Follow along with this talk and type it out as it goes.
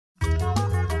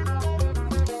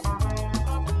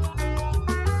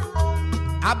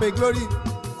Abe Glory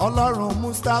Ọlọ́run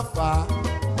Mustapha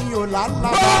ní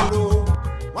Ọ̀làlábàrò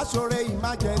wọ́n ṣoore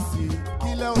emergency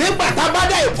kílẹ̀ òun. Nígbà tá a bá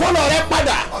dá ìkólọ rẹ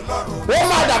padà ó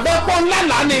máa dàbẹ́ pọ́ ńlá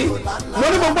lánìí mo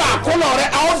ní gbogbo àkólọ rẹ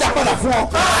a ó dà padà fún ọ.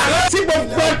 Tí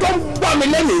gbogbo ẹ tó ń gbọ́ mi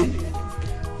lẹ́nìí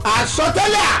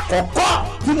àsọtẹ́lẹ̀ àkọ́kọ́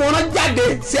tí mo rán jáde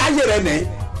sí ayé rẹ nìyí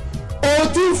o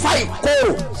ti ń fa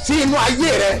ìkorò sí inú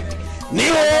ayé rẹ ní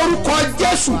orúkọ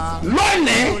Jésù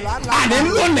lónìí àní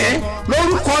lónìí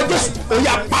lórúkọ Jésù ó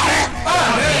yá parẹ́.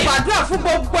 Gbàdúrà fún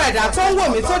gbogbo ẹ̀dá tó ń wò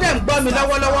mí tó dẹ̀ ń gbọ́ mi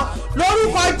lọ́wọ́lọ́wọ́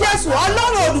lórúkọ Jésù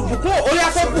Ọlọ́run olùbùkún orí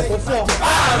afẹ́bùkún fún ọ.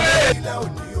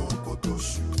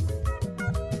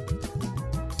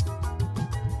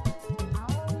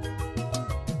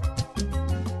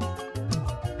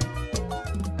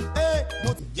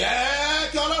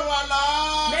 Jẹ́ kí Ọlọ́run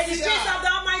àlàáfíà. May the peace of the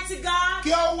Almighty God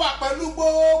Kí ó wà pẹ̀lú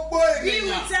gbogbo be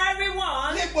ènìyàn with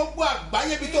everyone. ní gbogbo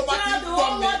àgbáyé bí tó bá ti Tell ń the gbọ́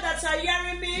whole mi world that are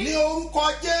hearing me. ní orúkọ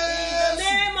In the Jésù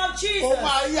name of Jesus, ó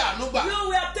máa rí àánú gbà. you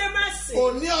will obtain mercy.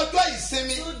 Òní ọjọ́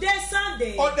ìsinmi Today,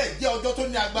 Sunday, ó dẹ̀ jẹ́ ọjọ́ tó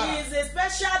ní agbára. is a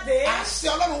special day. Àṣẹ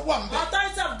Ọlọ́run wà ńbẹ̀.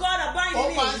 Authority of God abide Ó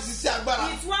in máa ń it. ṣiṣẹ́ agbára.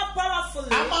 It's work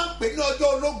powerfully. A máa ń pè ní ọjọ́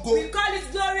ológo. We call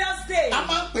it glorious day. A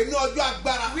máa ń pè ní ọjọ́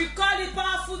agbára. We call it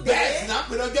powerful Bẹ́ẹ̀ sì day. náà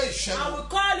pè ní ọjọ́ And ìṣẹ́gun. we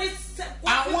call it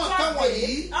Àwọn nǹkan wọ̀nyí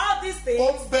day. All these ó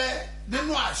things, ń bẹ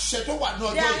nínú àṣẹ tó wà ní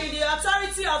they ọjọ́ are yìí. in the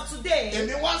authority of today.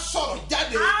 Èmi wá sọ̀rọ̀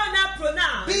jáde. I will not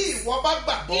pronounce. Bí ìwọ bá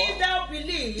gbàgbọ́, If thou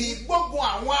believe, ìgbógun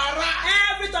àwọn ará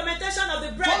every tormentation of the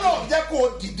tọ́lọ̀ brethren jẹ́ kó o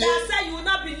dìde. that say you will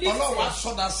not be Ọlọ́run á lifted,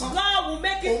 sọdá sán. God will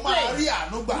make Ó it máa rí plain.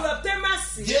 àánú gbà. You will obtain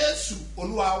mercy. Jésù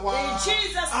Olúwa wa. In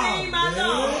Jesus' name, my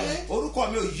Lord.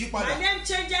 Orúkọ mi ò yí My padà. name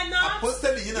changes not.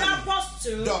 Apostoli yìí The náà ni.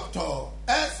 apostle. Dr.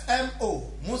 SMO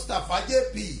Mustapha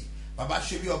JP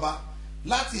Babasebioba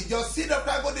láti ìjọ Seed of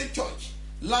Christ Golden Church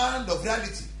Land of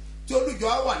Reality tí olùjọ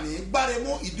á wà ní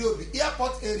Gbáremú Ìdíòbí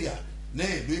Airport area ní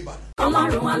ìlú Ìbàdàn.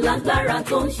 Ọlọ́run alágbára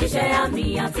tó ń ṣiṣẹ́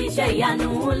àmì àti iṣẹ́ ìyanu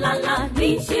ńláńlá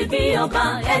ní ṣe bí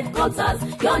ọba headquarters.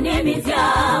 Your name is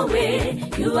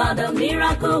Yahweh, you are the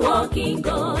miracle working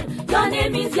God. Your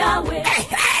name is Yahweh.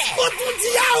 Ó tún ti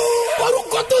yá o.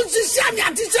 Orúkọ tó ń ṣiṣẹ́ àmì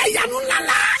àti iṣẹ́ ìyanu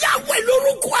ńláńlá. Yahweh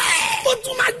lórúkọ ẹ̀. Ó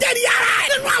tún máa jẹ́rìí ara ẹ̀.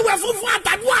 Nínú àwẹ̀ funfun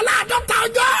àtàdúrà aláàdọ́ta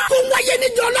ọjọ́. Tó ń wáyé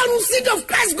níjọ Ọlọ́run Seed of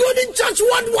Christ Golden Church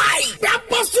Worldwide. Bí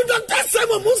Apostle Dr.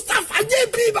 Semo Mustapha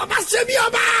JP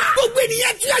Babasebioba. Gbogbo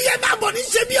ènìyàn tí ó yẹ máa bọ̀ ní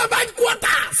Sebioba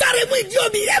headquarter. Gbáremú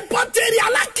Ìdíòbí Airport area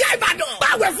Alákíá Ìbàdàn.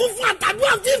 Báwẹ̀ funfun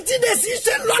àtàdúrà 50 days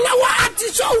ṣe ń lọ lọ́wọ́. Àti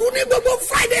ṣọ́ọ̀rù ní gbogbo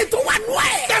Friday tó wà nú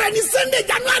ẹ̀. Bẹ̀rẹ̀ ní Sunday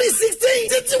January 16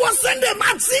 títí wọ Sunday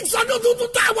March 6 ọdún tuntun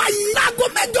tá a wá yìí. Láago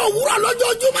 8 òwúrọ̀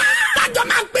lójoojúmọ́. Lájọ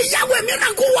máa pe Yahweh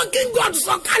miracle working God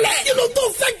sọ̀kalẹ̀. Kí ló tó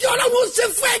fẹ́ kí Ọlọ́run ṣe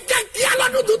fún ẹ jẹ́ kí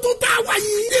alọ́dún tuntun tá a wá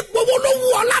yìí. Ipò wo ló wù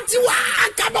ọ́ láti wá?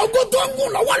 Àkàbà ògo tó ń gùn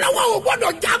lọ́wọ́lọ́wọ́ ò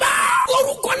gbọ́dọ̀ jábọ́.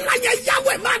 Orúkọ ńlá yẹn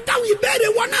Yahweh máa dáhùn ìbéèrè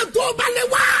wọn náà tó balẹ̀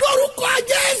wá. Orúkọ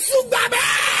Jésù gbà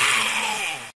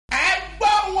bẹ́ẹ̀. Ẹ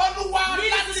gbọ́ wọn ló wá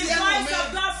Listen láti to the ẹnu voice mi.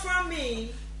 of God from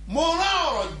me. Mo rán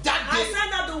ọ̀rọ̀ jáde. I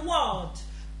send out the word.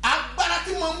 Agbára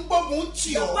tí mo ń gbógun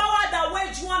tì The ọ́ power that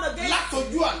wage one against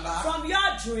látọjú àlá from your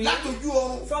dream, látọjú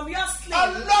oorun. from your sleep.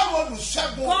 Ọlọ́run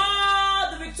olùṣẹ́gun. God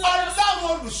the victorious.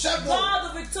 Ọlọ́run olùṣẹ́gun. God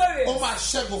the victorious. Ó máa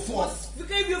ṣẹ́gun fún ọ. Must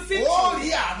give you Ó rí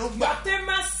victory. àánú You gbà. obtain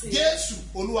mercy. Jésù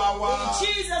Olúwa wa. In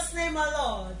Jesus' name, my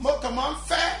Lord. Mo kàn máa ń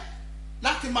fẹ́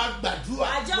láti máa gbàdúrà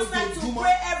I just like to lójoojúmọ́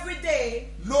pray every day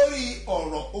lórí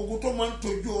ọ̀rọ̀ ogun tó máa ń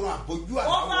tojú oorun àbójú àlá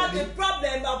over the wọlé.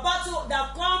 problem, the battle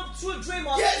that come through dream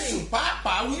or Jésù sleep.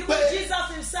 pàápàá Even wípé Jesus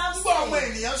himself gbọ́ ọmọ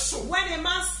said, ènìyàn sùn when a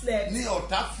man slept, ní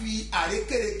ọ̀tá fi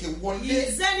àrékèrèkè wọlé.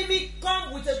 his enemy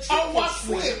come with a Ọwọ́ trick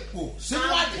fún èpò sínú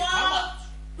and àdìkámà.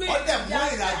 Ọdẹ mú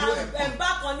ìrìnàjò ẹ̀ and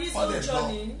embark on his own ọdẹ lọ.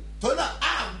 journey. Tọ́nà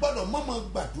a gbọ́dọ̀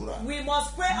mọ́mọ́ gbàdúrà. We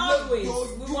must pray always.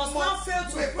 We must not fail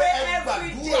to pray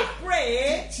every day.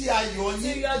 Pray Tí ayọ̀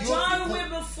till yín your yóò joy fi will kún.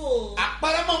 be full.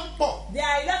 Àpẹẹrẹ máa ń pọ̀. There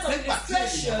are a lot of Nígbà tí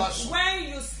ènìyàn bá illustrations sùn. when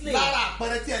you sleep. Lára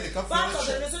àpẹẹrẹ tí ẹnìkan fi Part of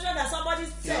the ránṣẹ́. illustration that somebody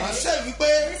said, Ìránṣẹ́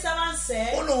wípé this servant ó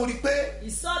said, lóun rí pé he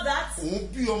saw that òun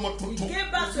bí ọmọ he tuntun.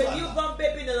 gave birth to a newborn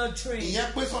baby in a dream.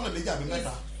 Ìyẹn pé sọ́nà méjì àbí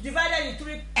mẹ́ta. Divided in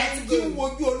three Ẹni tí ń categories.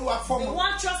 wojú Olúwa The fọ́mọ.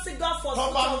 one trusting God for Tó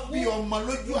fruit bá of bí womb ọmọ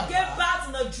lójú gave àlá. birth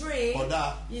in a dream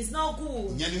Kódà is not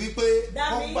good. ìyẹn ni wípé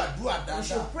That wọ́n means gbàdúrà you dáadáa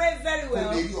should pray very kó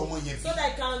well lè rí ọmọ yẹn bí. so that I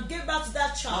can give birth to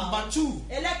that child. Number 2.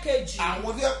 Elekeji,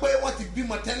 Àwọn tó yẹ pé wọ́n ti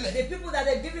bímọ tẹ́lẹ̀. the people that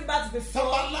they giving birth Tó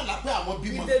before, bá lálàá pé àwọn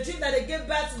bímọ. in the dream that they gave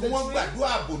birth Kí in the wọ́n dream, gbàdúrà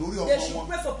ààbò lórí they ọmọ should wọn.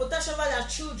 pray for protection over their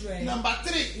children. Number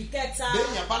 3. Ìkẹta,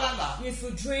 Béèyàn bá lálàá if you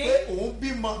pé dream òun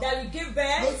bímọ that you give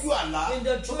birth lójú àlá in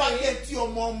the tó bá jẹ́ dream, tí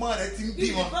ọmọ rẹ̀ ti ń if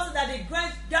the bímọ. person that the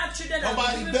grandchildren Tó bá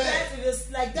are rí giving bẹ́ẹ̀, birth, if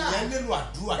it's like Ìyẹn that, nílò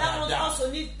àdúrà that one dáadáa. also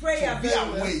need prayer Bí very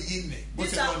àwọn well. èyí nì.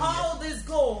 These are all these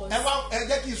goals. ẹ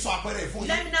jẹ́ kí n sọ àpẹẹrẹ fún yín.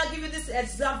 Let me now give you this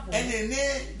example. ẹni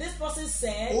ní This person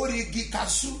said orí igi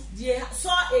kaṣú they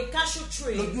saw a cashew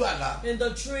tree. lójú àlá. In the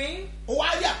dream, ó wá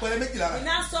rí àpẹẹrẹ méjìlá we rẹ̀.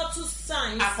 now saw two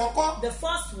signs. àkọ́kọ́ The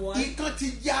first one, ikán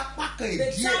ti já apá kan the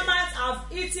ìdí ẹ̀. termites have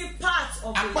eaten part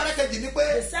of àpẹẹrẹ it. kejì ni The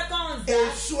pé second one is that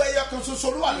èso ẹyọ kan ṣoṣo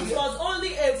ló wà lórí it ẹ̀. was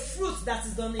only a fruit that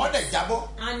is on ọ̀dẹ̀ it. jábọ́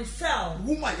And it fell.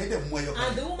 wúmọ̀ yẹn dẹ̀ mú ẹyọ kan.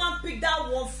 And the woman picked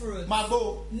that one fruit. máa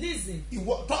bó Listen,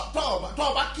 ìwọ tọ́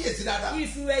ọba kíyèsí dáadáa.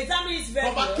 if you examine it very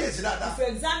tọ́ ọba well, kíyèsí dáadáa. if you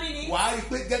examine it, wàá rí i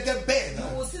pé gẹ́gẹ́ bẹ́ẹ̀ you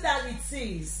náà. will see that it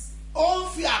is. ó ń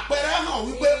fi àpẹẹrẹ hàn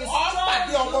It wípé is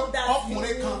ọ̀pàdé showing you that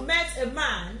ọkùnrin you kan met a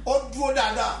man. ó dúró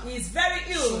dáadáa. He is very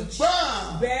huge.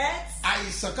 ṣùgbọ́n But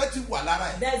àìsàn kan ti wà lára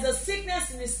ẹ̀. there's a sickness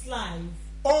in his life.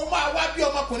 ó máa wá bí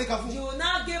ọmọkùnrin kan fún. You will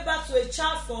now give birth to a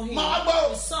child for him, máa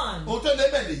gbọ́ a son. ohun tó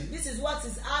lébẹ̀ nìyí. This is what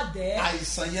is out there.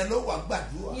 àìsàn yẹn ló wà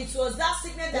gbàdúrà. It was that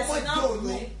sickness that ó he mọ̀ now jẹ́ òun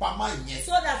pray pamọ́ ìyẹn.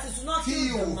 so that it will not tí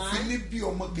kill the òfin ní man. bí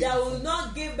ọmọ That kejì. will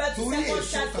not give birth to Torí second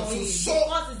èso child kan for him ṣoṣo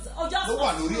because it's just ló wà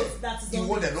a lórí ẹ̀. fruit that is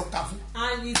ìwọ on dẹ̀ it. ló kà fún.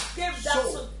 And he gave that so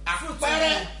fruit to àpẹẹrẹ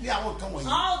him. ní àwọn kan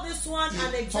wọ̀nyí. All this one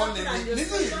an example and nínú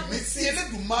illustration ìmísí is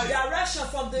Elédùmarè direction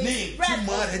from the ní breath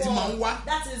ìtumọ̀ rẹ̀ ti máa ń of wá. God.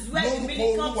 That is where the lórúkọ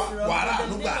meaning comes Olúwa from.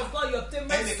 wàrà In the ànúgbà. name of God, you obtain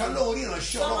mercy. ẹnìkan lóun rí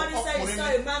ìránṣẹ́ Somebody ọlọ́run said he ọkùnrin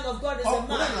saw a man of God is a ọkùnrin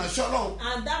man. ìránṣẹ́ ọlọ́run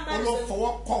And that man ó ló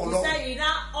fọwọ́ kọ́ ọ he lọ́rùn. said he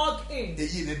now hugged him.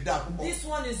 èyí ni dáa púpọ̀. This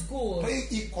one is good. pé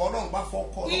ikọ̀ ọlọ́run bá fọ́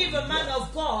kọ́ If a man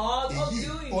of God èyí hugged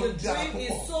you in ó your dára dream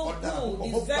is púpọ̀ so ó dára good.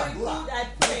 púpọ̀. It's very good. I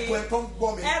pray. gbogbo ẹ tó ń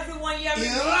gbọ́ mi. Everyone hearing me.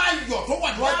 ìran ayọ̀ tó wà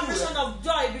That níwájú vision rẹ̀ of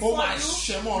joy ó before máa you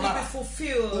ṣẹ mọ́ ọ will lára. be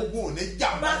fulfilled. ogun ò ní jà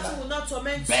wá Battle lára. will not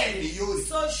torment bẹ́ẹ̀ ni you. yóò rí.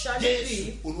 So shall it Jésù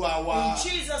be. Olúwa wa. In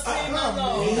Jesus' name, my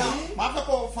Lord. màá fẹ́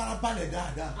kó farabalẹ̀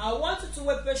dáadáa. I want you to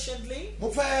wait patiently. mo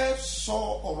fẹ́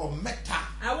sọ ọ̀rọ̀ mẹ́ta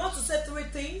I want to say three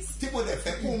things tí mo lè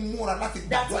fẹ́ kó múra láti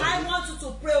that gbàdúrà I yìí. want you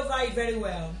to pray over it very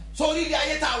well. sórí ilé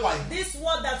ayé tá a wà yìí. This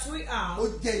world that we are ó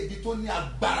jẹ́ ibi tó ní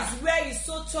agbára. is where it's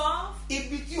so tough,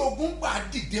 ibi tí ogun gbà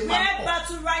dìde máa where pọ̀.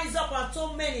 battle rise up at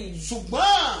so many.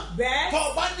 ṣùgbọ́n Bẹ́ẹ̀. tó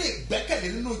o bá lè gbẹ́kẹ̀lé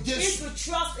nínú If Jésù. you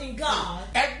trust in God,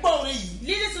 ẹgbọ́n orin yìí.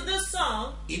 listen to this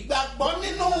song. ìgbàgbọ́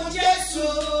nínú Jésù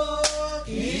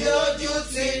kì í lójú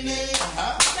tì ní.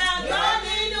 Gbàgbọ́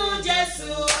nínú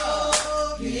Jésù,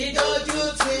 kì í dojú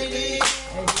tì ní.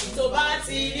 Ẹni tó bá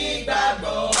ti ní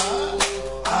gbàgbọ́,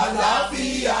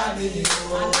 àlàáfíà ni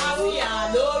àlàáfíà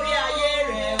lórí ayé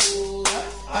rẹ̀ o.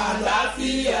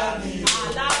 àlàáfíà ni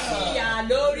Àlàáfíà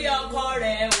lórí ọkọ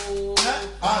rẹ̀ o.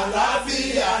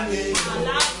 àlàáfíà ni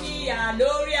Àlàáfíà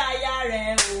lórí aya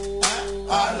rẹ̀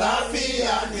o.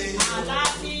 àlàáfíà ni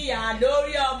Àlàáfíà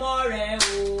lórí ọmọ rẹ̀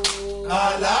o.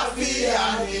 àlàáfíà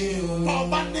ni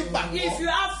ọba nígbàgbọ́ If you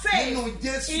have faith nínú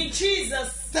Jésù in Jesus,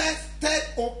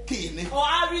 tẹ́ òkè ni. or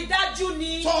àrídájú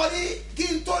ni. sọrí kí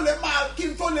n tó lè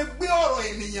gbé ọ̀rọ̀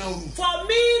ènìyàn rù. For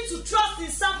me to trust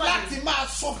in somebody láti máa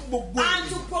sọ fún gbogbo and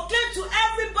to ènìyàn. proclaim to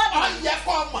everybody, ọ̀yẹ́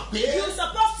kọ́ mọ̀ pé you're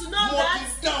supposed to know mo that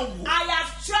ti dán wò. I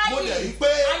have tried Mo lè rí it.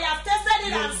 pé I have tested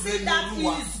it and mo seen rí that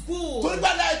Olúwa. it is torí good.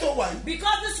 bá láyé tó wà yìí.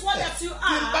 Because this one that you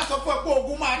tí n bá are, sọ fún ẹ pé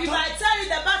ogun máa if tán. I tell you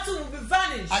the battle will be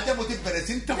vanished, ajẹ́ mo ti bẹ̀rẹ̀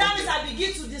sí ń tàn that wọ́n means jẹ. I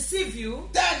begin to deceive you.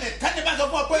 dẹ́ẹ̀nì kẹ́ni bá sọ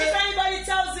fún ọ pé If anybody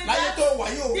tells you láyé tó that wà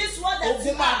yìí o this one that you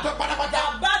ogun máa tán are, pátápátá.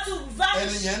 the battle will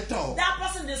vanish, ènìyàn ń tàn ọ́. that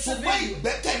person is ṣùgbọ́n severe.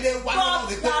 ìgbẹ́kẹ̀lé wa nínú But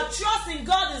rẹ̀ pé our trust in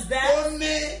God is ó there,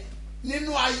 ní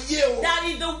nínú ayé o that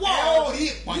in the ẹ ó world rí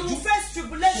you ìpọ́njú. will face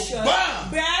tribulation,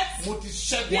 Ṣùgbọ́n but mo ti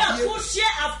ṣẹ́gun we are ayé. good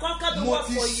share have conquered the Mo world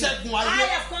ti for you. ṣẹ́gun ayé. I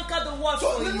have conquered the world tó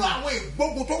for nínú you. àwọn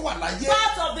ìgbógun tó wà láyé.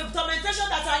 Part of the tormentation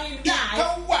that are in life,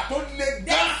 ìkan wà tó le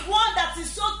there's gan. one that is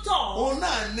so tough, òun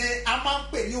náà ni a máa ń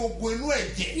pè ní ogun inú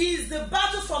ẹ̀jẹ̀. is the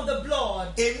battle from the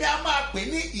blood. èmi a máa pè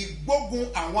ní ìgbógun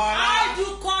àwọn I ará.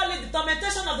 do call it the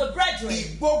tormentation of the brethren.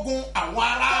 ìgbógun àwọn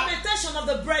ará. Tormentation of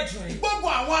the brethren.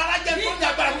 ìgbógun àwọn ará jẹ́ This tó ní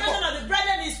agbára tormentation púpọ̀. of the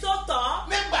brethren is so tough.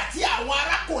 nígbà tí àwọn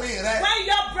arákùnrin rẹ When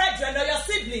your brethren or your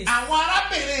siblings, àwọn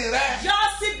arábìnrin rẹ your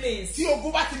siblings, tí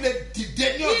ogun bá ti lè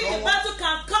dìde ní if ọ̀dọ̀ the wọn. battle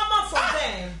can come up from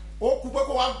them, ó kú pé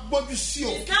kó wá gbójú sí o.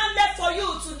 it's not left for you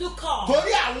to look up.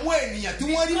 torí àwọn ènìyàn tí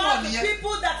wọ́n rí mọ̀ Because the nìyẹn.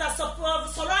 people that are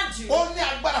surround you ó ní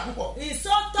agbára púpọ̀. is so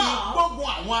tough. ìgbógun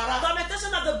àwọn ará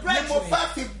Tormentation of the ni mo brethren.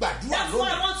 fẹ́ fi gbàdúrà That's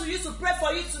what I lónìí. want to use to pray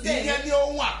for you today. ìyẹn ni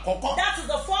ohun àkọ́kọ́. That is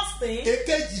the first thing.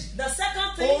 èkejì The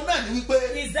second òun thing náà ni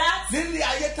wípé is that nílé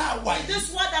ayé tá a wà in yìí this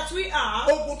world that we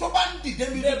are, ogun tó bá ń dìde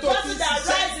níbi the tó ti battle ń that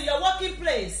rise ṣiṣẹ́ in your working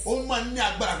place ó máa ń ní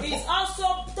agbára is púpọ̀. also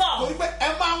torí tough. pé ẹ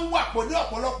máa ń wà pọ̀ ní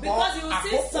ọ̀pọ̀lọpọ̀ Because you will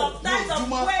see àkókò some ní types of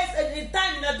ojúmọ́. ways in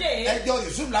time in a day. ẹjọ́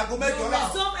ìsúnmù láago You mẹ́jọ náà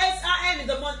resume 8 a.m. in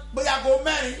the morning. bóyá aago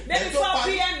mẹ́rin Maybe lẹ́ẹ̀ tó 4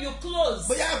 parí p.m. you close.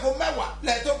 bóyá aago mẹ́wàá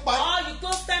lẹ́ẹ̀ tó parí Or you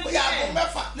close 10 bóyá aago p.m.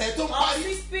 mẹ́fà lẹ́ẹ̀ tó Or parí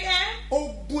 6 p.m.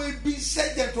 ogun ibi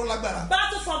iṣẹ́ jẹ́ tó lágbára.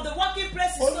 Battle from the working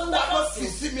place is so Olúwa ló fi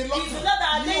tough. sí mi It's lọ́kàn the Lord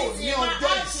that ní lays òní in my ọjọ́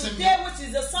heart ìsinmi. today, which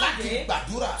is a Sunday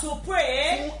to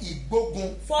pray for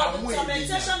the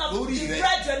tormentation of the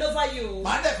brethren over you.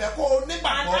 And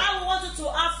I want you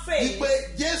to have faith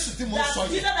that Jesus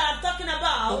that I'm talking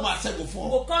about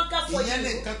will conquer for you.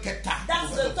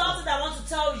 That's the thought that I want to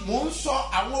tell you.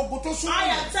 I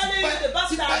am telling you the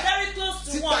battles that are very close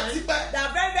to one, that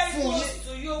are very, very close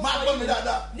to you.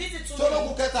 Listen to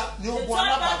me. The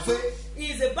third battle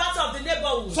is the battle of the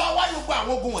neighborhood.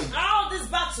 All these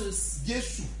battles,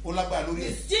 Jesus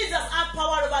has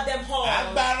power over them all.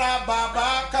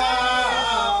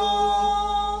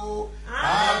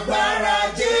 Agbára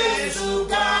Jésù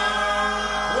ká.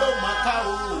 Ó mà ká o.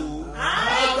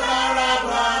 Agbára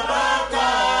bàbá ká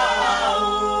o.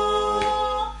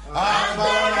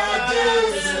 Agbára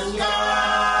Jésù ká.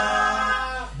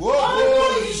 Gbogbo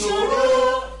ìṣòro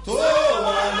tó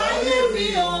wà láyé mi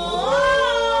o.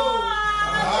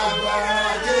 Agbára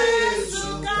Jésù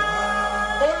ká.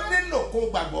 Ó nílò kó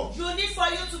gbàgbọ́. You need for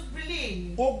you to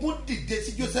believe. Ogun dìde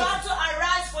sí Joseph. Battle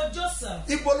arise for Joseph.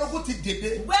 Ìbọ̀lógún ti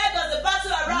dìde. Where does the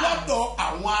battle arise? Lọ́dọ̀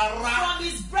àwọn ará. From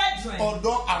his brethren.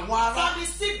 Ọ̀dọ̀ àwọn ará. From his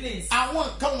siblings. Àwọn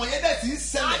nǹkan wọ̀nyẹn dẹ̀ ti ń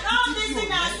ṣẹlẹ̀ títí tí o ní. And all these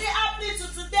things are still happening to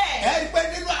today. Ẹ rí pé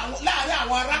nínú láàárín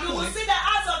àwọn arákùnrin. You will see the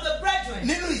hearts of the brethren.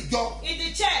 Nínú ìjọ. In the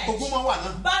church. Ogun máa wà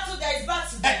náà. Battle there is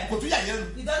battle there. Kò tún yà yẹn nù.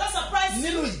 It does not surprise you.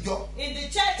 Nínú ìjọ. In the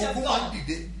church of God. Ogun máa ń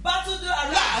dìde. Battle do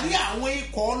arise. Láàárín àwọn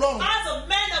ikọ̀ Ọlọ́run. As of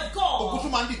men of God. Ogun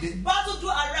tún máa ń dìde. Battle do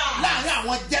arise. Láàárín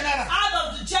àwọn general. Out of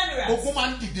the generals. Ogun máa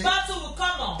ń dìde. Battle will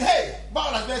come on. Hey,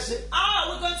 báwo la fẹ́ ṣe? How are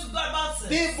we going to go about it?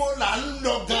 Níbo là ń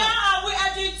lọ gan? Where are we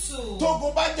heading to?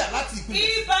 Tógun bá jà láti ìpínlẹ̀.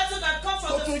 If battle that come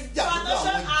from the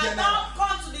foundation and now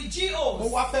come to the GOs. Mo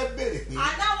wá fẹ́ bèrè pé.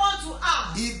 And I want to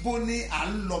ask. Ibo ni à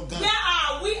ń lọ gan? Where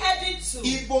are we heading to?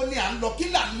 Ibo ni à ń lọ? Kí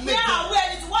là ń lé gan? Where are we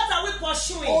heading to? What are we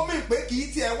pursuing? Ó mì pé kì í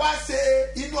tiẹ̀ wá ṣe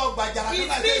inú ọgbà àjàrà kan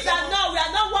náà. It means that no, we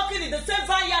are not working in the same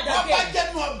vineyard again. Wọ́n bá jẹ́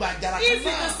inú ọgbà àjàrà kan náà. If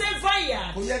in the same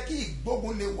vineyard. Kò yẹ kí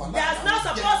ìgbógun lè wà láàárín. There's not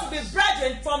supposed to be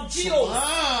brethren from GOs.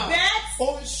 But ó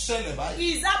ń ṣẹlẹ̀ báyìí.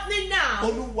 It's happening now.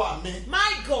 Olúwa mi.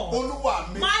 My God. Olúwa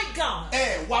mi. My God.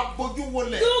 Ẹ wá bójú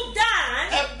wọlẹ̀. Look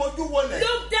down. Ẹ bójú wọlẹ̀.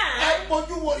 Look down. Ẹ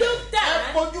bójú wọlẹ̀. Look down.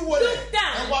 Ẹ bójú wọlẹ̀. Look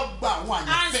down. Ẹ wá gba àwọn àyànfẹ́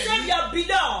yìí. And save your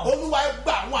beloved. Olúwa ẹ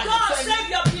gba àwọn àyànfẹ́ yìí. God save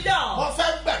your beloved. Wọ́n fẹ́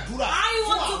gbàdúrà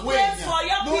fún àwọn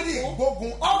èèyàn lórí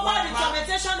ìgbógun àwọn ará.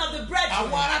 Tormentation of the brethren.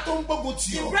 Àwọn ará tó ń gbógun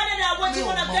tì ọ́. The brethren that are watching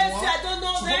one against you, I don't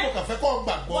know them. Ṣùgbọ́n mo kàn fẹ́ kọ́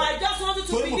gbàgbọ́. But I just want you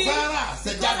to believe.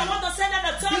 Because I want to send out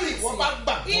authority.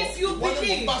 If you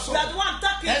believe that the one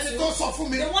talking to you,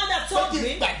 the one that told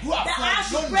me that I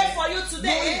should pray for you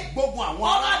today over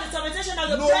the tormentation of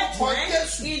the brethren,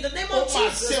 in the name of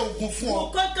Jesus, will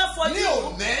conquer for you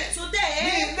today.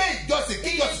 In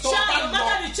church, no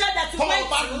matter the church that you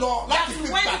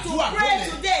went to pray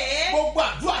today,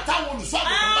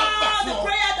 the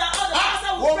prayer that all the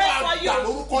pastor will pray for you,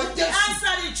 you be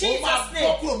answered in Jesus'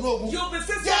 name. You'll be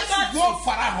free from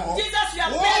battle. Jesus, we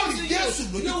are praying to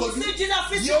you. You will see Jesus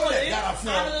physically,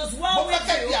 and it is well with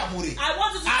you. I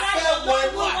want you to thank the Lord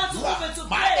who wants to move into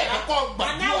prayer,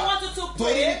 and I want you to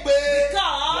pray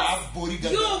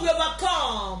because you will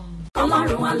overcome.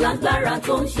 Ọlọ́run alágbára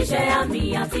tó ń ṣiṣẹ́ àmì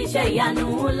àti iṣẹ́ ìyanu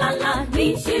ńláńlá ní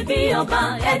ṣe bí ọba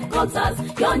headquarters.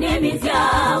 Your name is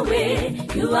Yahweh.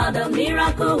 You are the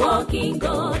miracle working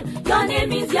God. Your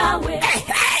name is Yahweh.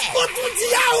 Ó tún ti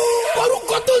yá o.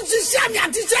 Orúkọ tó ń ṣiṣẹ́ àmì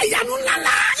àti iṣẹ́ ìyanu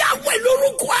ńláńlá. Yahweh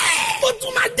lórúkọ ẹ̀. Ó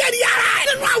tún máa jẹ́rìí ara ẹ̀.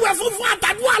 Nínú àwẹ̀ funfun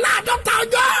àtàdúrà láàdọ́ta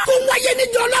ọjọ́. Tó ń wáyé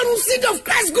níjọ Ọlọ́run Seed of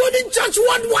Christ Golden Church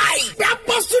Worldwide. Bí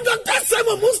Apostle Dr.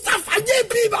 Semo Mustapha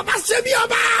J.B.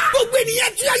 Babasebioba. Gbogbo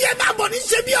ènìyàn tí ó yẹ máa bọ̀ ní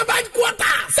Sebioba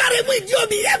headquarter. Sáré mú ìdí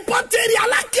omi airport area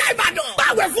Alákíá Ìbàdàn.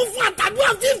 Báwẹ̀ funfun àtàdúrà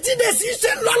 50 days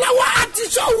ṣe ń lọ lọ́wọ́. Àti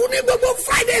ṣọ́ọ̀rù ní gbogbo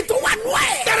Friday tó wà nú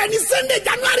ẹ̀. Bẹ̀rẹ̀ ní Sunday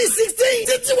January 16.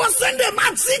 Títí wọ Sunday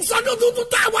March 6 ọdún tuntun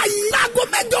tá a wá yìí. Láago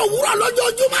 8 òwúrọ̀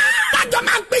lójoojúmọ́. Lájọ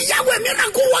máa pe Yahweh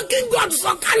Miracle Working God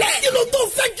sọ̀kalẹ̀. Kí ló tó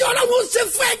fẹ́ kí Ọlọ́run ṣe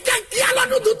fún ẹ kíákíá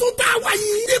lọ́dún tuntun tá a wá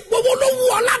yìí. Ipò wo ló wù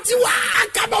ọ́ láti wá?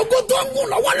 Àkàbà ògo tó ń gùn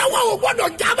lọ́wọ́lọ́wọ́ ò gbọ́dọ̀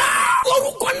jábọ́.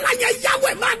 Orúkọ ńlá yẹn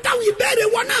Yahweh máa dáhùn ìbéèrè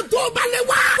wọn náà tó balẹ̀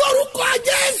wá. Orúkọ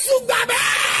Jésù gbà bẹ́ẹ̀.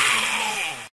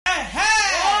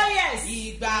 Oh yes.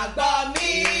 Ìgbàgbọ́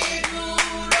mi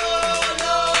dúró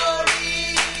lórí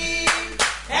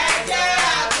ẹ̀jẹ̀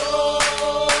àgbo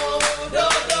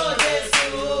dòdò Jésù.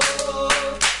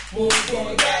 Mo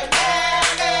gbẹ̀gbẹ́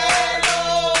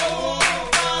lóhùn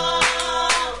kan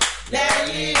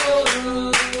lẹ́yìn òru.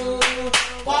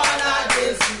 Kọ́lá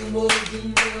Jésù mo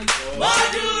dúró lé. Mo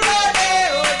dúró lé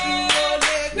ojú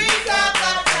olè gbígbà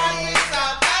pàtàkì.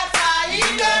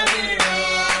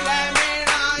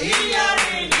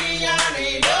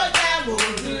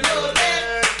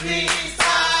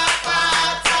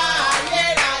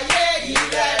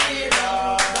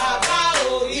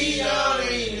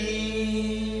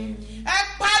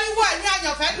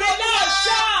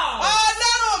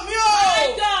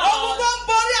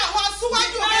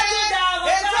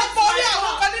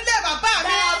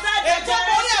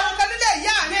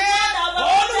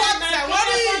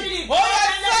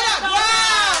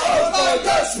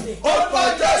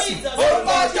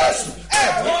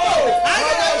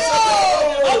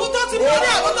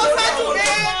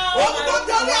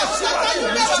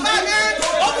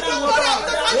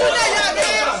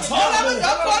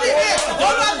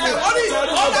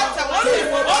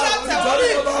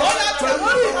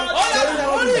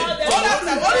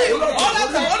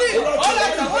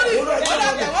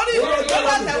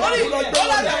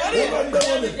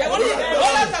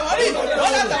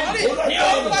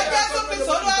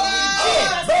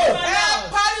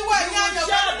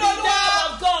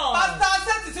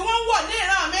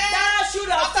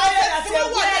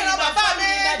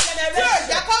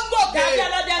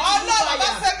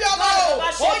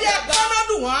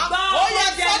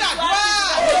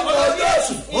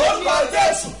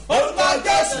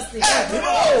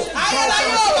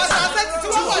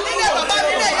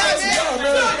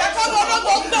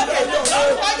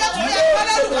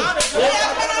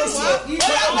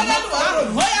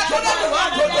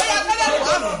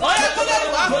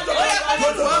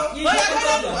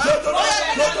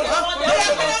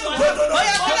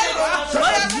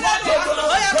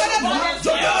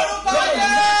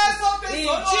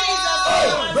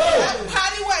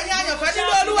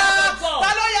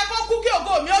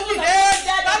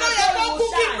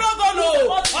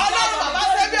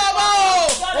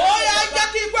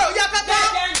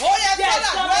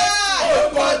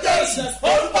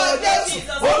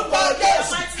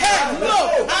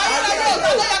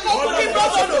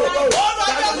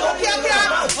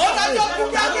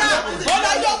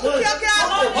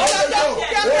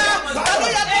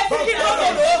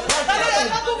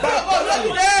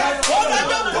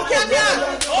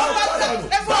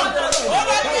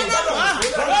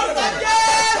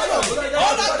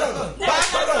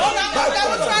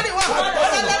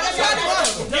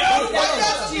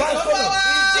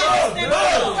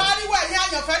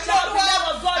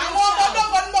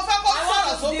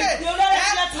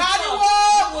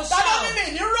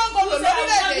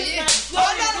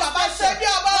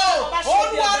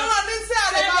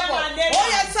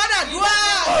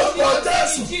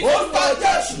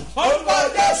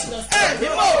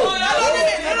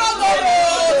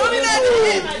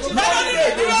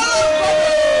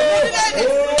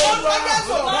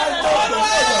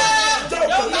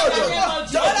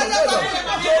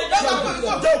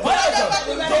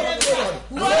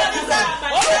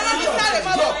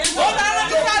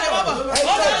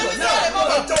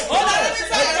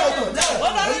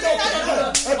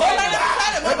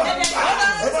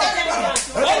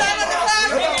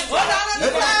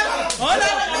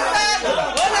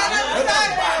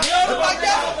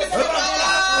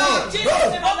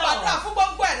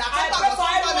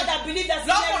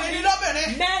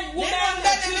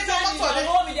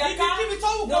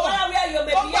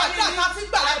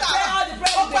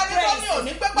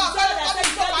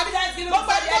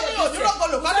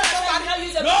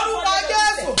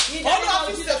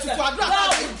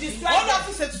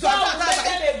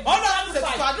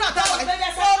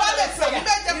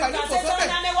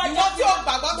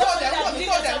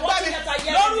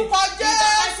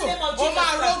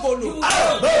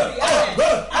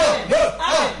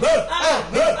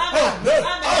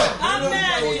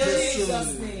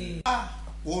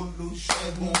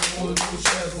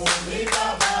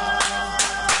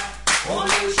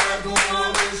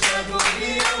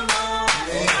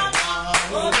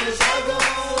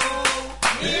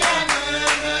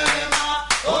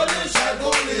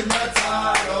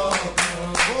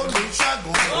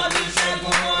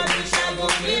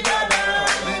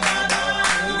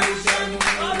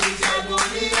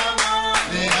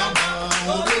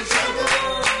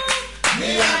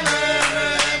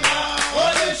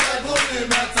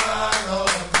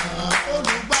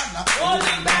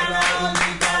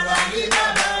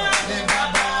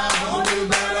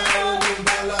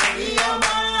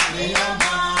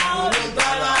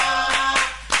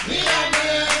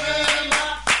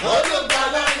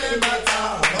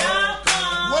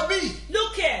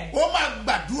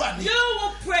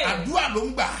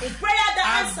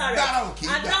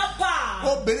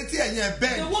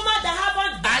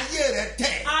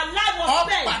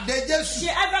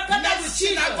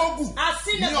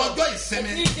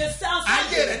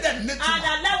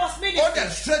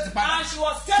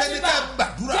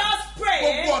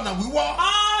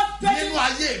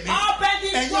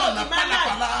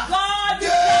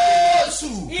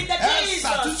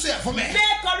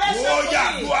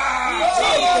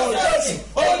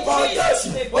 Jesus. Jésù,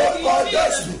 orúkọ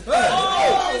Jésù.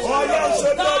 Ọ̀yà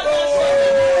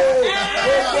ṣẹ́dọ̀bọ̀.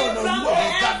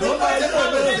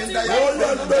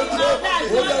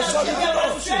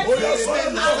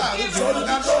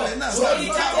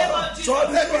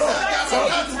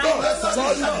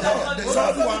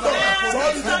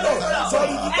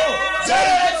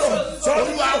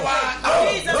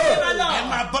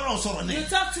 You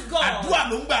talk to God.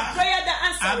 Prayer that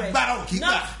answers.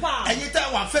 Not power.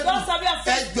 Those of you are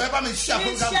faithful.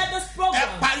 Please share this program.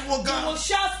 You will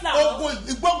shout loud.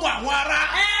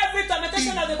 Every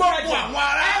temptation of the brethren,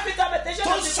 every temptation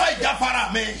of the brethren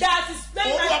that is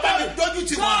playing my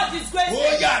God is gracious.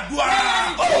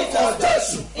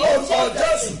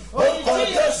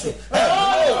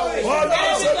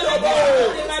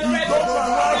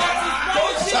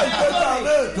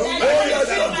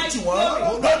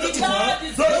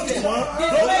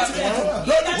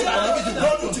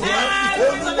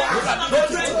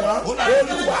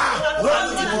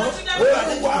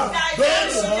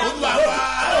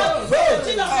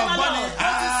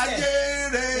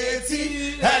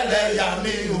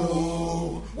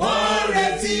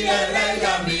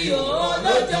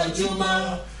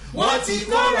 Wọ́n ti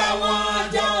kóra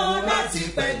wọn jọ láti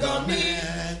pẹ̀gàn mi.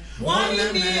 Wọ́n ní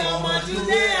mi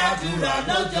ọmọdúnlé àdúrà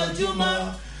lójoojúmọ́.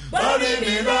 Bọ́rí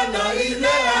mi lọ́nà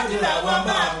ilé àdúrà wọn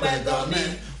máa pẹ̀gàn mi.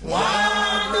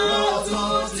 Wọ́n ló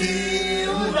tún ti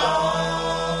ń lọ.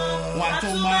 Wọ́n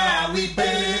tún máa wí pé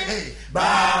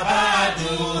bàbá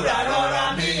àdúrà rọra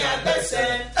mi àgbẹ̀sẹ̀.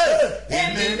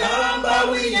 Èmi náà ń bá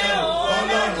wí yẹn o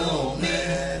Ọlọ́run mi.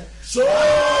 Ṣó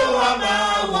wa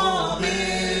máa wọ̀ mí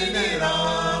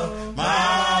níran.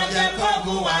 Máa jẹ́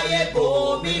kọ́gùn wáyé bò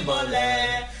mí mọ́lẹ̀.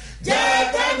 Jẹ́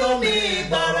kẹ́nu mi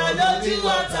gbọ́rọ̀ lójú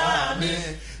ọ̀tá mi.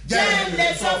 Jẹ́ lè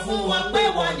sọ fún wọn pé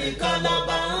wọ́n nìkan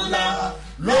lọ́ba ńlá.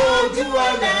 Lójú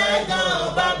ọ̀lẹ́gàn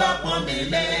bàbá pọ́n mi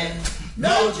lé.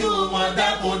 Lójú wọn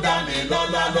dákun dá mi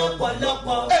lọ́lá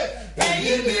lọ́pọ̀lọpọ̀.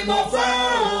 Èyí ni mo fẹ́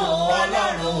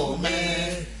Ọlọ́run mi.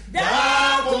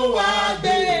 Dákun wá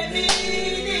gbé mi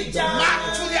níjà.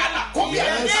 In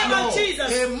the name of Jesus.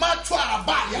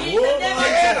 In the name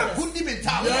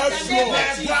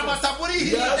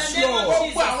of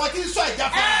Jesus.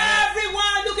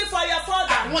 Everyone looking for your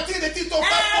father.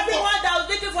 Everyone that was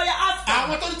looking for your husband.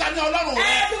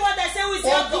 Everyone that say who is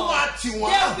your God. They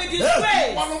will be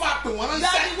disgraced. You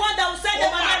are the one that will send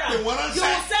them an error. You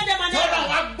will send them an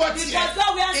error. Because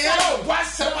God will answer you.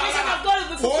 The vision of God will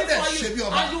be fulfilled for you.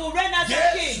 And you will reign as a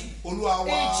king.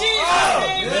 In Jesus'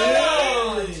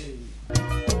 name.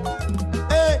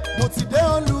 Mo ti dé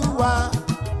Olúwa,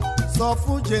 sọ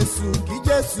fún Jésù kí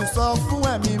Jésù sọ fún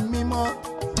ẹ̀mí mímọ́.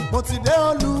 Mo ti dé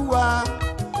Olúwa,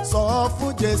 sọ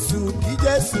fún Jésù kí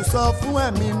Jésù sọ fún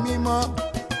ẹ̀mí mímọ́.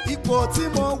 Ipò tí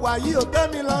mo wà yìí ò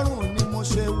tẹ́ mi lọ́rùn ni mo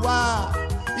ṣe wá.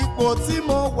 Ipò tí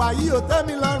mo wà yìí ò tẹ́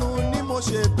mi lọ́rùn ni mo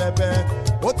ṣe bẹ̀bẹ̀.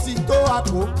 Ó ti tó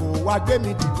àkókò wá gbé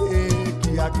mi dìde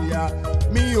kíákíá.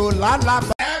 Mi ò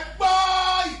lálàbà. Ẹ gbọ́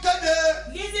ìkéde.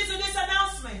 Listen to this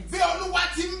announcement. Bí Olúwa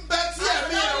ti ń bẹ tí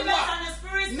ẹ̀mí ẹ̀ wà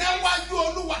níwájú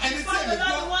Olúwa ẹni tí èmi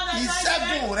gbọ́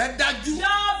ìṣẹ́gun rẹ̀ dájú.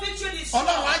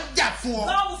 Ọlọ́run á jà fún ọ.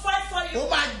 Ó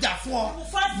máa jà fún ọ.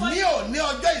 Ní òní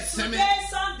ọjọ́ ìsinmi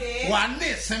wà ní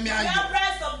ìsinmi ayọ̀.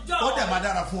 Ó dẹ̀ máa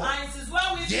dára fún ọ.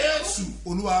 Jésù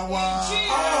Olúwa wa.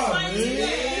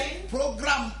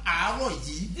 Program àárọ̀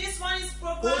yìí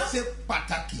ó ṣe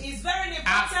pàtàkì.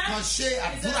 Àkànṣe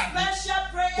àdúrà ni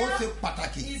ó ṣe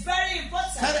pàtàkì.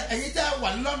 Sẹ́rẹ̀ ẹ̀yin tẹ́ wà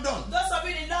ní London.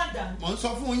 Mo ń sọ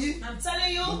fún yín.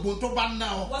 Gbogbo tó bá ná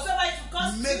ọ.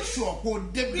 Make sure kó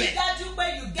débẹ̀.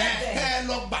 Ẹ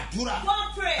lọ gbàdúrà.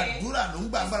 Àdúrà ló ń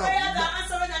gbà agbára òkúta.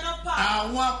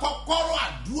 Àwọn kọ́kọ́rọ́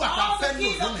àdúrà ká fẹ́ lò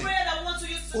lónìí.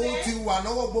 Ó ti wà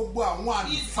lọ́wọ́ gbogbo àwọn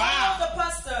àlùfáà.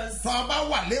 Tó a bá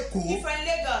wà lẹ́kọ̀ọ́.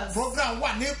 Program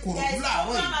wà ní Ìkòròdú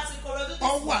láàárọ̀ yìí. Ó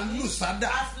wà ní Lùsádà.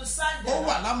 Ó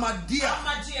wà l'Amadíà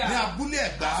ní Abúlé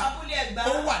Ẹ̀gbá.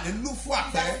 Ó wà ní Lúfú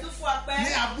Àpẹ́ ní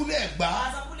Abúlé Ẹ̀gbá.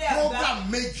 Program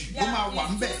méjì ló máa wà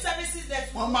ń bẹ̀.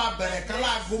 Wọ́n máa bẹ̀rẹ̀ kan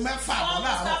láago 6 àbọ̀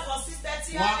láàárọ̀.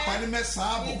 Wọ́n á parí 9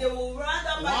 àbọ̀.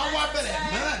 Wọ́n á wá bẹ̀rẹ̀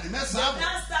mìíràn ní 9 àbọ̀.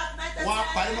 Wọ́n á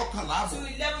parí 11 àbọ̀.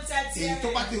 Èyí tó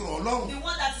bá ti rọ̀ Ọlọ́run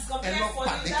ẹ lọ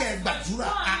pàdé kẹ́ ẹ gbàdúrà.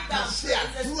 Àkànṣe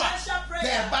àdúrà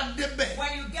tẹ́ ẹ bá débẹ̀.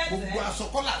 Gbogbo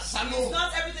àsọkọ́là sálò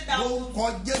ló ń kọ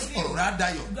Jésù ọ̀rọ̀ rẹ̀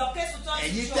adayọ̀.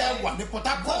 Ẹ̀yin tẹ́ ẹ wà ní Port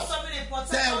Harcourt,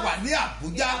 tẹ́ ẹ wà ní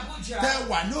Àbújá, tẹ́ ẹ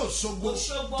wà ní Òṣogbo,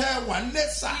 tẹ́ ẹ wà ní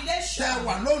Iléṣà, tẹ́ ẹ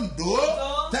wà l'Oǹdó,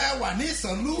 tẹ́ ẹ wà ní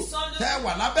Ìsànlú, tẹ́ ẹ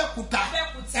wà l'Abẹ́òkúta.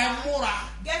 Ẹ múra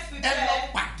ẹ lọ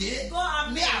pàdé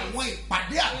ní àwọn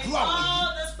ìpàdé àdúrà wọ̀nyí.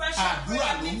 Àdúrà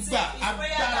ló ń gbà,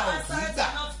 agbára ò kì í gbà.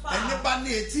 Ẹni bá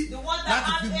ní etí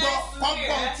láti fi gbọ́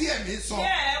kọ́gbọ́n tí ẹ̀mí sọ.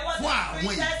 fún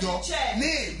àwọn ìjọ ní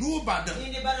ìlú Ìbàdàn.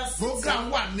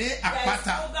 Program wà ní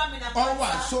Àpáta, ó wà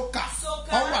Sókà,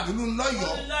 ó wà nínú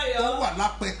Lọ́yọ̀, ó wà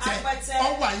Lápẹtẹ,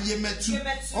 ó wà Yemẹtu,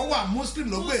 ó wà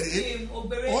Muslim Lógbèrè,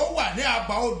 ó wà ní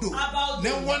Àbáodò, ní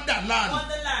Wonderland,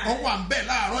 ó wà ń bẹ̀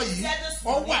láàárọ̀ yìí,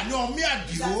 ó wà ní Ọmí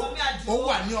Àdìó, ó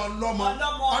wà ní Ọlọ́mọ,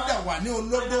 ó dẹ̀ wà ní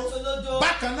Olódó.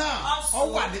 Bákan náà, ó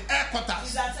wà ní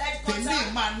headquarters. Tèmi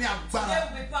máa ní agbára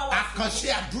àkànṣe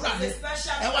àdúrà ni.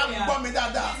 Ẹ wá gbọ́ mi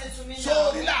dáadáa.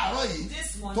 Sórí láàárọ̀ yìí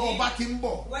tó o bá ti ń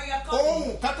bọ̀.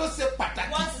 Ohun kan tó ṣe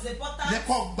pàtàkì ní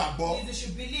kò gbàgbọ́.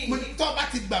 Tó o bá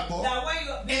ti gbàgbọ́.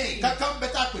 Kankan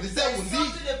bẹ́ẹ̀ tá a pè ní sẹ́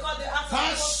wòlíì. Ká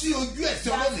sí ojú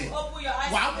ẹ̀sẹ̀ olónìí.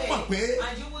 Wàá mọ̀ pé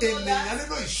ènìyàn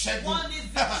nínú ìṣẹ́gun.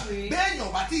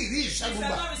 Béèyàn bá ti rí ìṣẹ́gun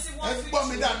gbà. Ẹ gbọ́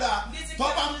mi dáadáa. Tó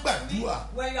o bá ń gbàdúrà.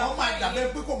 Ó máa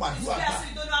dàbẹ́ pé kò máa dúrà gbà.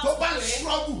 Tó o bá ń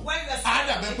ṣọ́gù. Á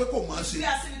dàbẹ́ pé kò máa ṣe.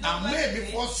 Àmọ́ èmi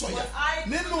fọ́ sọ̀yà.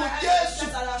 Nínú Jésù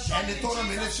ẹni tó rán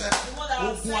mi níṣẹ́.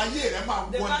 Ogun ayé rẹ̀ máa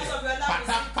wọlẹ̀.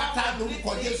 Pátápátá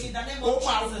lórúkọ Jésù. Ó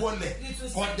máa wọlẹ̀.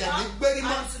 Ọ̀dẹ̀ ní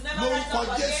gbérímọ́ lórúkọ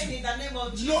Jésù.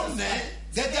 Lónìí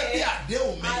gẹ́gẹ́ bí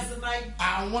àdéhùn mi,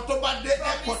 àwọn tó bá dé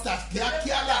headquarters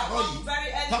kíákíá láàárọ̀ yìí,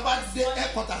 tó bá dé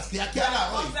headquarters kíákíá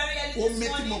láàárọ̀ yìí, omi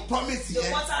tí mo promise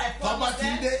yẹn, tó bá ti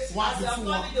dé wọ́n á fi fún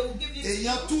wọn.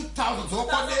 Èèyàn 2,000 tó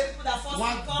kọ́ dé,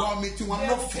 wọ́n á gbọ́ omi tí wọ́n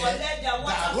lọ fẹ́.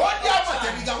 Gàrú ọdí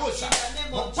àmọ̀tẹ́bí gàrú òòṣà,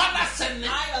 ọ̀pádà sẹ́ni,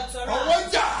 ọwọ́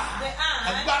jà,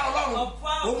 agbára Ọlọ́run,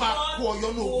 ó máa kó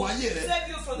ọyọ́ ní ogun ayé rẹ̀,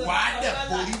 wàá dẹ̀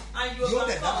borí, yóò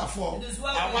dẹ̀ dára fún ọ.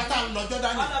 Àwọn táwọn lọ́jọ́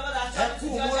dání, ẹ kú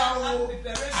múra o.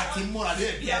 Àti múra lé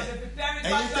ẹ̀bí ẹ̀.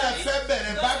 Ẹ̀yin tẹ́ ẹ fẹ́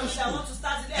bẹ̀rẹ̀ Bible school.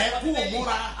 Ẹ kú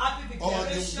múra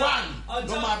ọ̀dì 1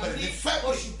 ló máa bẹ̀rẹ̀ ní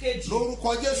February. Lórúkọ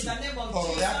Jésù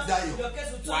ọ̀rọ̀ rẹ̀ á dayọ̀.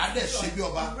 Wàá dẹ̀ ṣe bí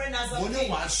ọba. Mo ní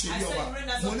wàá ṣe bí ọba.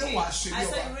 Mo ní wàá ṣe bí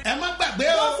ọba. Ẹ má gbàgbé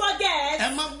o. Ẹ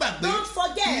má gbàgbé.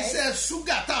 Iṣẹ́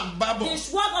ṣúgà tá à ń bá bọ̀.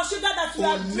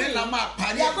 Òní la máa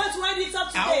parí ẹ̀.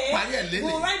 A ó parí ẹ̀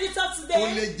lélẹ̀. O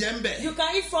lè jẹ́ ń bẹ̀.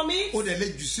 O dẹ̀ lè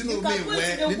jù sínú omi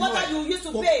ìwẹ̀ nínú ẹ̀.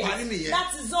 O parí nìyẹn.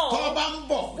 Tó bá ń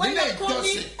bọ̀ nílé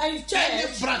ìjọsìn ẹni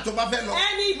branch tó bá fẹ́ lọ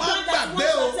má gbàgbé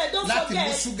o láti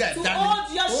mú ṣúgà dání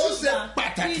ó ṣe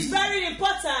pàtàkì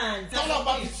tọ́lọ́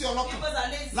bá fi sí ọlọ́kàn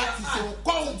láti ṣe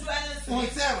kọ́hún fún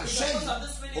iṣẹ́ ìrìnsẹ́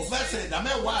yìí o fẹ́ ṣe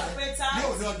ìdámẹ́wàá rẹ ní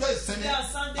òní ọjọ́ ìsinmi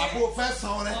àbò o fẹ́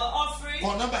san rẹ kọ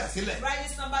nọ́mbà ìsílẹ̀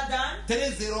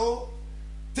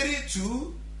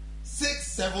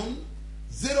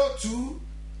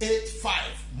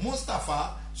 3032670285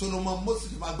 Mustapha Solomon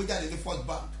Moses máa gbé jáde ní First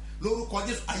Bank lórúkọ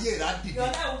Jésù ayé rẹ̀ á dìde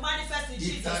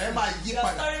ìtàn rẹ̀ máa yí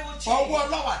padà ọwọ́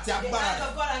ọlọ́wà àti agbára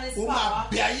rẹ̀ ó máa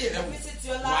bẹ ayé rẹ̀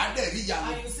wò wàá dẹ̀ rí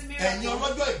ìyanu ẹ̀yin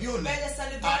ọlọ́jọ́ ìbí òní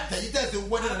àtẹ̀yítẹ̀sẹ̀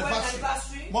wedding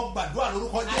anniversary mo gbàdúrà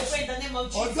lórúkọ Jésù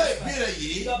ọjọ́ ìbí rẹ̀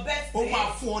yìí ó máa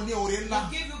fún ọ ní oore ńlá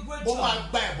ó máa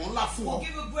gba ẹ̀bùn ńlá fún ọ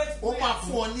ó máa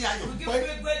fún ọ ní ayọ̀ pé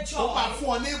ó máa fún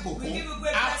ọ ní ìbùkún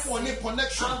á fún ọ ní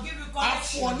connection á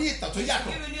fún ọ ní ìtàn tó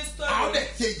yàtọ̀ àwọn dẹ̀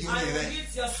ṣe ìjòyè rẹ̀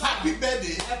happy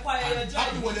birthday and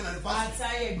happy wedding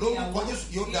anniversary lórúkọ Jésù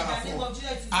yóò dára fún ọ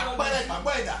àpẹẹrẹ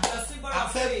ìgbàgbọ́ ẹ̀dá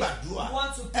afẹ́ gbàdúrà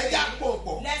ẹ̀jẹ̀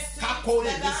àpòpọ̀ kakó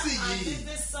rẹ̀ lé sí yìí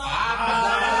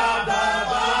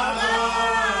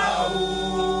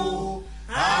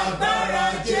agbára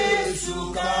Jésù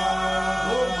ká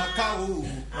ó máa ká o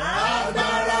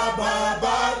agbára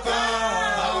bàbá ká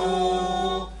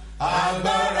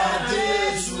agbára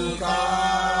Jésù ká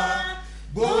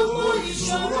gbogbo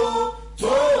ìṣòro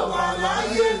tó wà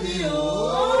láyé mi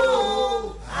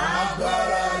o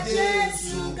agbára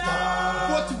Jésù ká.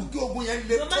 bó ti wù kí ogun yẹn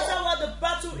le tó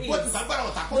bó ti fagbára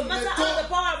ọ̀tá kó le tó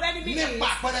nípa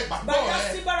àpẹẹrẹ ìgbàgbọ́ rẹ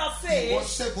ìwọ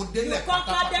ṣẹ́gun délẹ̀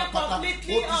pátápátá ó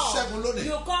ti ṣẹ́gun lónìí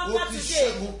ó ti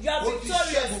ṣẹ́gun ó ti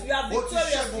ṣẹ́gun ó ti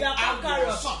ṣẹ́gun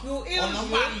àwòrán ọ̀nà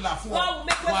máa ń là fún ọ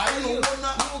wàá ní owó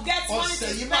náà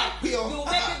ọ̀sẹ̀ yìí máa pé ọ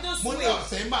mo ní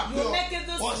ọ̀sẹ̀ yìí máa pé ọ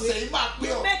ọ̀sẹ̀ yìí máa pé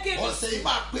ọ ọ̀sẹ̀ yìí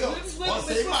máa pé ọ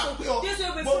ọ̀sẹ̀ yìí máa pé ọ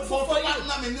gbogbo tó bá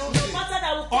ná mi ní oúnjẹ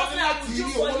ọ̀n láti rí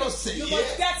owó lọ́sẹ̀ yẹ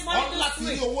ọ̀n láti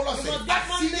rí owó lọ́sẹ̀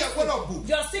àti ilé ẹ̀kọ́ náà bù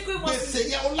gbèsè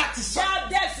yẹn ó láti sá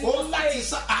ó láti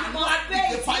sá àánú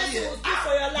àdìgbè fáyé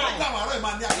nígbà wà rẹ̀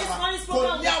máa ní àgbà kò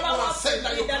ní àwòrán sẹ́yìn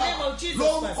náà yóò kọ́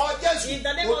lórúkọ Jésù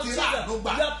ó ti rà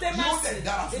àdúgbà yóò dẹ̀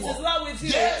dára fún ọ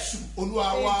Jésù Olúwa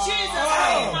wa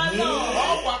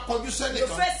ọwọ́ akọjú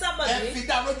sẹ́nìkan ẹ fi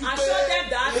dá lójú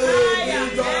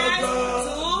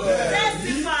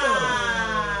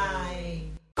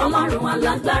Ọlọ́run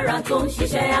alágbára tó ń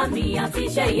ṣiṣẹ́ àmì àti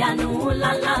iṣẹ́ ìyanu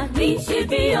ńláńlá ní ṣe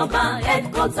bí ọba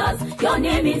headquarters. Your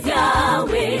name is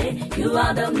Yahweh, you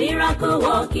are the miracle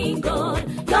working God.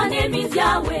 Your name is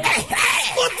Yahweh.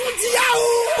 Ó tún ti yá o.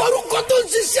 Orúkọ tó ń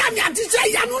ṣiṣẹ́ àmì àti iṣẹ́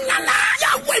ìyanu ńláńlá.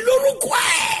 Yahweh lórúkọ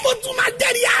ẹ̀. Ó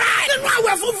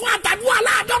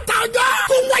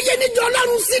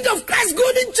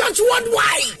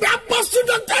worldwide. Bí Apostle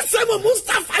Dr. Sẹ́mu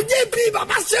Mustapha JP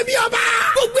Babasebioba.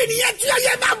 Gbogbo ènìyàn tí ó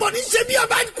yẹ máa bọ̀ ní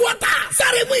Sebioba headquarter.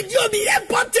 Sáré mú ìdí omi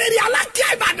airport area Alákíá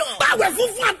Ìbàdàn. Báwẹ̀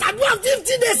funfun àtàdúrà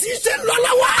 50 days ṣe ń lọ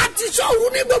lọ́wọ́. Àti sọ́ọ̀rù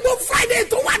ní gbogbo Friday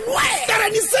tó wà nú ẹ̀. Bẹ̀rẹ̀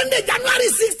ní Sunday January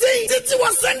 16. Títí wọ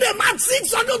Sunday March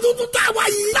 6 ọdún tuntun tá a wá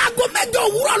yìí. Láago 8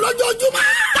 òwúrọ̀ lójoojúmọ́.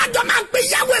 Lájọ máa pe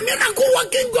Yahweh Miracle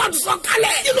Working God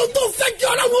sọ̀kalẹ̀. Kí ló tó fẹ́ kí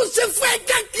Ọlọ́run ṣe fún ẹ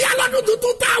kẹ́kẹ́ alọ́dún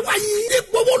tuntun tá a wá yìí.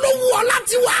 Ipò wo ló wù ọ́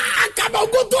láti wá? Àkàbà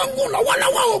ògo tó ń gùn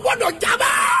lọ́wọ́lọ́wọ́ ò gbọ́dọ̀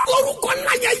jábọ́. Orúkọ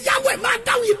ńlá yẹn Yahweh máa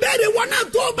dáhùn ìbéèrè wọn náà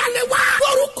tó